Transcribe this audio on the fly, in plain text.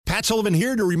Matt Sullivan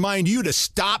here to remind you to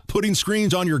stop putting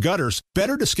screens on your gutters.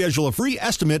 Better to schedule a free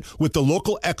estimate with the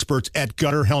local experts at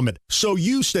Gutter Helmet so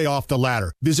you stay off the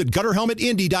ladder. Visit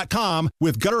GutterHelmetIndy.com.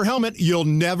 With Gutter Helmet, you'll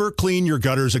never clean your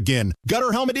gutters again.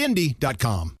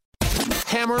 GutterHelmetIndy.com.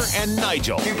 Hammer and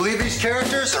Nigel. Can you believe these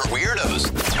characters are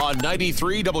weirdos? On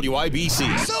 93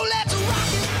 WIBC. So let's rock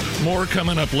it! More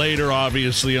coming up later,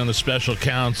 obviously, on the special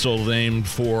counsel named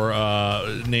for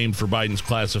Biden's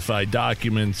classified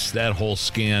documents, that whole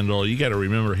scandal. You got to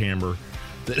remember, Hammer,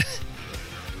 that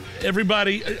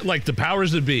everybody, like the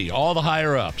powers that be, all the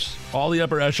higher-ups, all the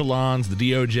upper echelons, the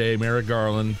DOJ, Merrick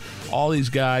Garland, all these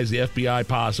guys, the FBI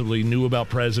possibly, knew about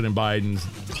President Biden's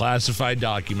classified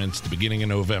documents at the beginning of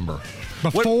November.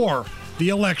 Before the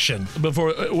election.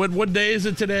 Before, what day is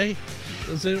it today?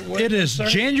 It is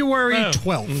January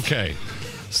 12th. Okay.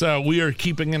 So we are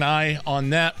keeping an eye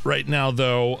on that right now,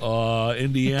 though.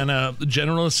 Indiana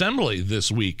General Assembly this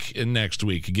week and next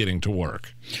week getting to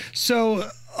work. So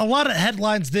a lot of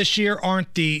headlines this year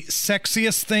aren't the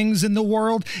sexiest things in the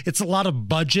world. It's a lot of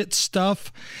budget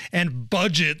stuff, and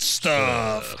budget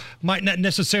stuff might not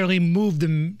necessarily move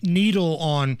the needle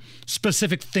on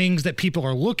specific things that people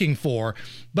are looking for.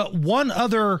 But one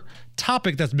other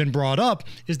topic that's been brought up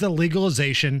is the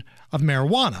legalization of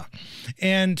marijuana.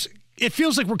 And it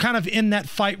feels like we're kind of in that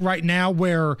fight right now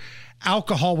where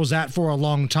alcohol was at for a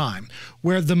long time,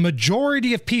 where the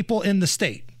majority of people in the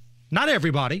state, not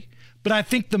everybody, but I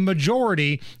think the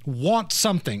majority want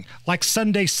something like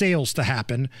Sunday sales to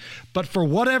happen. But for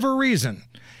whatever reason,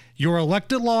 your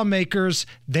elected lawmakers,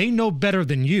 they know better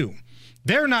than you.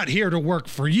 They're not here to work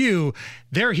for you.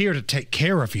 They're here to take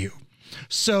care of you.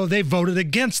 So they voted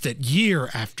against it year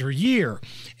after year.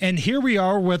 And here we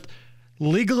are with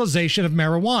legalization of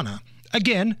marijuana.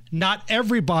 Again, not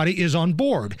everybody is on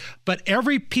board, but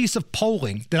every piece of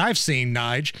polling that I've seen,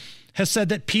 Nige, has said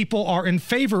that people are in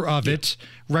favor of it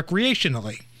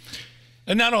recreationally.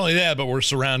 And not only that, but we're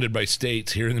surrounded by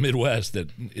states here in the Midwest that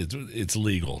it's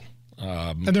legal.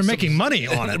 And they're making money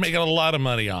on it. They're making a lot of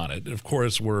money on it. Of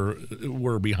course,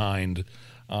 we're behind.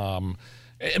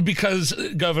 Because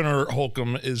Governor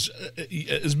Holcomb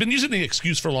has been using the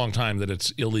excuse for a long time that it's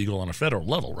illegal on a federal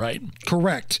level, right?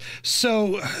 Correct.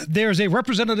 So there's a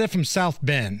representative from South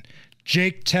Bend,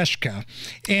 Jake Teshka,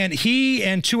 and he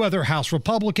and two other House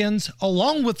Republicans,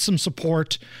 along with some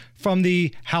support from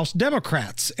the House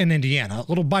Democrats in Indiana, a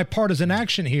little bipartisan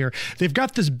action here. They've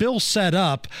got this bill set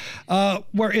up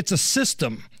where it's a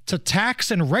system to tax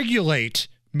and regulate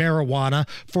marijuana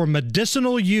for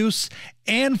medicinal use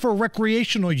and for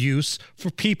recreational use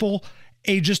for people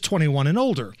ages 21 and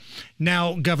older.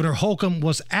 Now, Governor Holcomb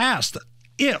was asked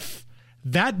if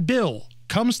that bill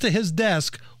comes to his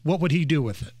desk, what would he do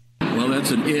with it? Well,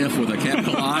 that's an if with a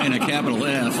capital I and a capital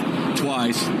F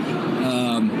twice.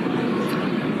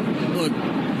 Look,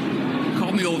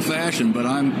 call me old-fashioned, but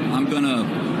I'm going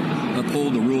to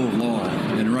uphold the rule of law.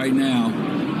 And right now,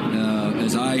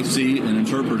 as I see and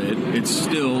interpret it, it's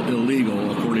still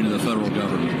illegal according to the federal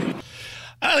government.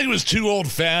 I think it was too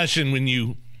old-fashioned when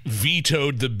you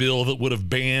vetoed the bill that would have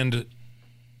banned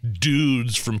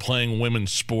dudes from playing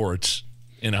women's sports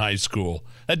in high school.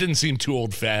 That didn't seem too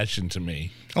old-fashioned to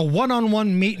me. A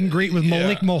one-on-one meet and greet with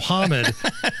Malik Mohammed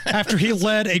after he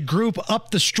led a group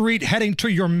up the street heading to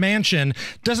your mansion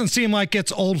doesn't seem like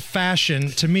it's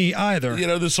old-fashioned to me either. You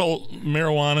know, this whole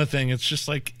marijuana thing, it's just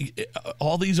like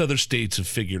all these other states have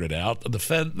figured it out.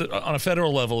 On a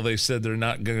federal level, they said they're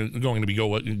not going to be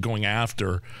going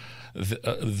after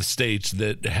the states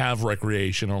that have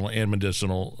recreational and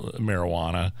medicinal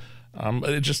marijuana.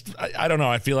 I don't know.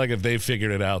 I feel like if they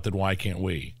figured it out, then why can't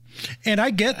we? And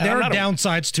I get there are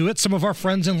downsides to it. Some of our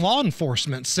friends in law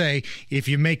enforcement say if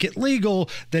you make it legal,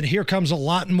 then here comes a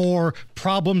lot more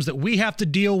problems that we have to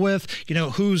deal with. You know,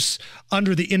 who's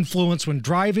under the influence when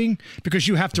driving, because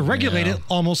you have to regulate it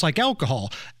almost like alcohol.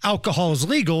 Alcohol is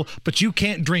legal, but you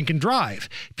can't drink and drive.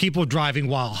 People driving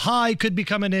while high could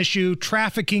become an issue.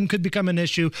 Trafficking could become an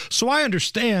issue. So I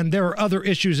understand there are other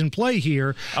issues in play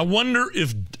here. I wonder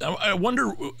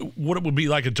what it would be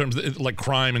like in terms of like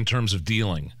crime in terms of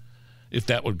dealing, if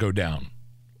that would go down.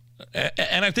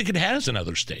 And I think it has in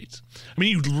other states. I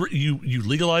mean, you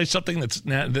legalize something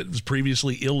that's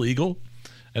previously illegal,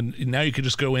 and now you can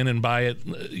just go in and buy it,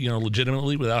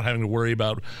 legitimately without having to worry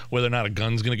about whether or not a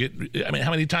gun's going to get. I mean,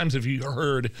 how many times have you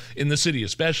heard in the city,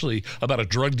 especially, about a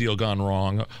drug deal gone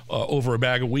wrong over a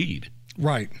bag of weed?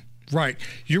 Right.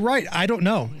 You're right. I don't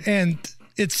know. And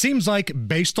it seems like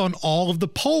based on all of the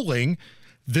polling,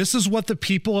 this is what the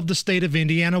people of the state of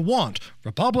Indiana want.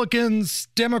 Republicans,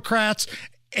 Democrats,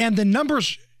 and the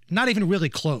numbers not even really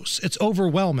close. It's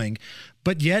overwhelming,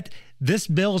 but yet this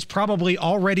bill is probably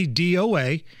already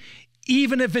DOA.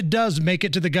 Even if it does make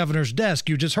it to the governor's desk,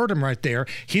 you just heard him right there,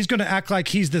 he's going to act like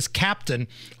he's this captain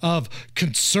of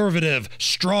conservative,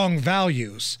 strong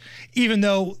values. Even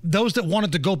though those that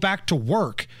wanted to go back to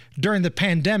work during the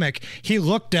pandemic, he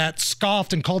looked at,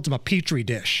 scoffed, and called them a petri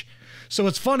dish. So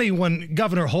it's funny when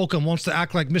Governor Holcomb wants to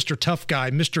act like Mr. Tough Guy,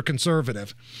 Mr.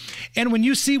 Conservative. And when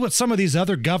you see what some of these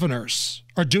other governors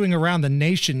are doing around the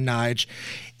nation, Nige,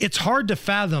 it's hard to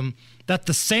fathom that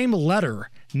the same letter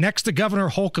next to Governor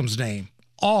Holcomb's name,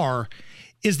 R,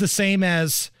 is the same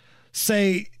as,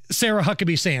 say, Sarah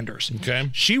Huckabee Sanders. Okay.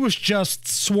 She was just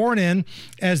sworn in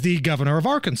as the governor of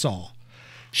Arkansas.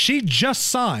 She just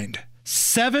signed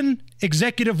 7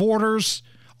 executive orders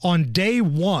on day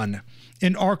 1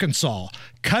 in Arkansas,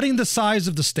 cutting the size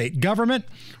of the state government,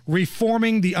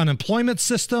 reforming the unemployment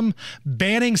system,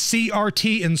 banning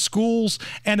CRT in schools,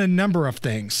 and a number of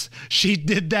things. She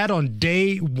did that on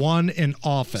day 1 in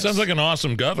office. Sounds like an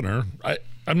awesome governor.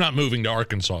 I'm not moving to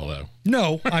Arkansas, though.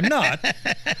 No, I'm not.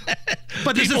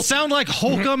 But does it sound like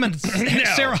Holcomb and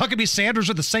Sarah Huckabee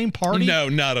Sanders are the same party? No,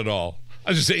 not at all.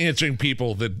 I was just answering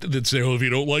people that say, well, if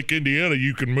you don't like Indiana,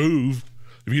 you can move.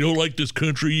 If you don't like this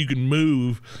country, you can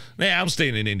move. Nah, I'm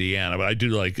staying in Indiana, but I do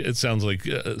like. It sounds like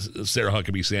Sarah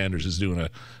Huckabee Sanders is doing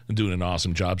an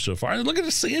awesome job so far. And look at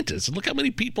DeSantis. Look how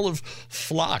many people have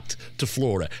flocked to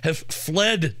Florida, have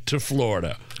fled to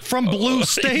Florida from blue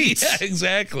states. Yeah,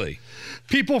 exactly.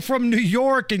 People from New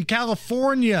York and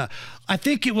California. I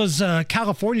think it was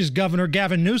California's governor,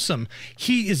 Gavin Newsom.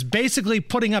 He is basically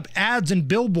putting up ads and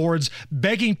billboards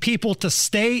begging people to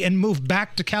stay and move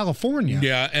back to California.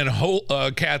 Yeah, and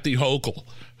Kathy Hochul,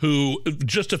 who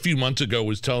just a few months ago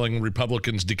was telling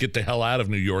Republicans to get the hell out of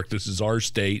New York. This is our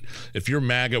state. If you're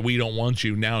MAGA, we don't want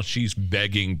you. Now she's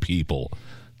begging people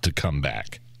to come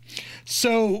back.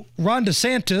 So Ron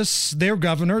DeSantis, their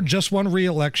governor, just won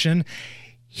re-election.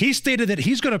 He stated that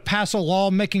he's going to pass a law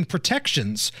making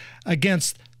protections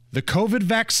against the COVID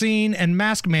vaccine and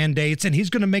mask mandates, and he's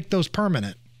going to make those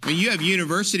permanent. I mean, you have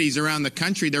universities around the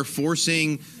country, they're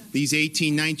forcing these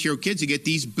 18, 19-year-old kids to get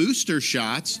these booster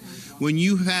shots. When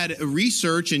you had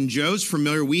research, and Joe's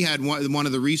familiar, we had one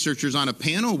of the researchers on a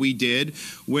panel we did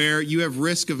where you have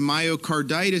risk of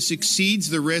myocarditis exceeds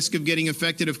the risk of getting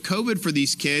infected of COVID for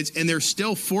these kids, and they're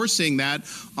still forcing that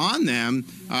on them,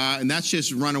 and that's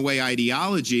just runaway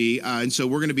ideology, and so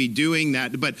we're going to be doing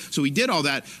that. But so we did all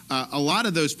that. A lot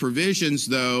of those provisions,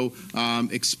 though,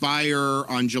 expire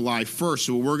on July 1st,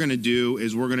 so what we're going to do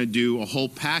is we're going to do a whole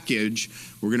package.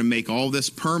 We're going to make all this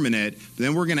permanent.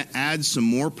 Then we're going to add some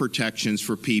more protections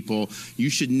for people. You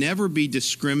should never be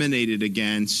discriminated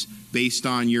against based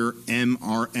on your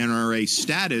NRA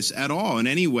status at all in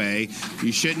any way.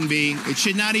 You shouldn't be. It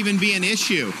should not even be an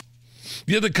issue.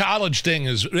 Yeah, the college thing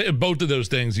is, both of those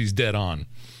things he's dead on.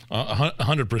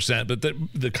 100%, but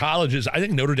the colleges, I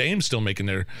think Notre Dame's still making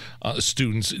their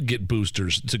students get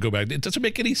boosters to go back. It doesn't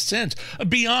make any sense.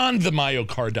 Beyond the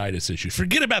myocarditis issue,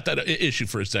 forget about that issue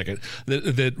for a second.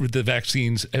 The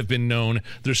vaccines have been known,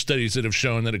 there's studies that have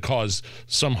shown that it caused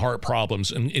some heart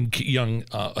problems in young,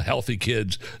 healthy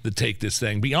kids that take this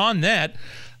thing. Beyond that,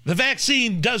 the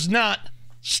vaccine does not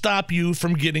stop you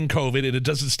from getting COVID, and it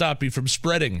doesn't stop you from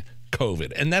spreading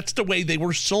COVID, and that's the way they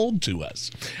were sold to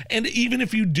us. And even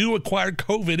if you do acquire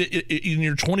COVID and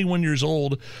you're 21 years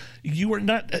old, you are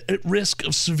not at risk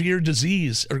of severe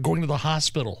disease or going to the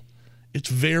hospital. It's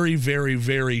very, very,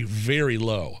 very, very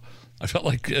low. I felt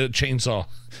like Chainsaw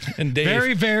and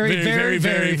Dave. Very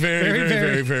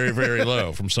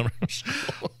low from summer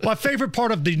school. My favorite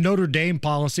part of the Notre Dame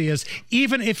policy is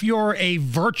even if you're a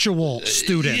virtual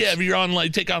student. Yeah, if you're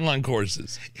online, take online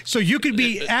courses. So you could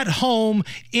be at home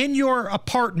in your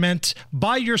apartment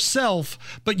by yourself,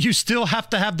 but you still have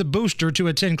to have the booster to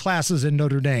attend classes in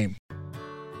Notre Dame.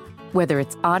 Whether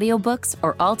it's audiobooks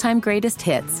or all-time greatest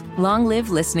hits, long live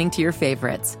listening to your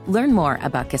favorites. Learn more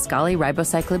about Kisqali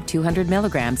Ribociclib 200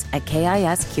 milligrams at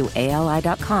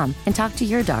KISQALI.com and talk to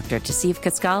your doctor to see if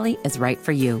Kisqali is right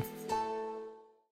for you.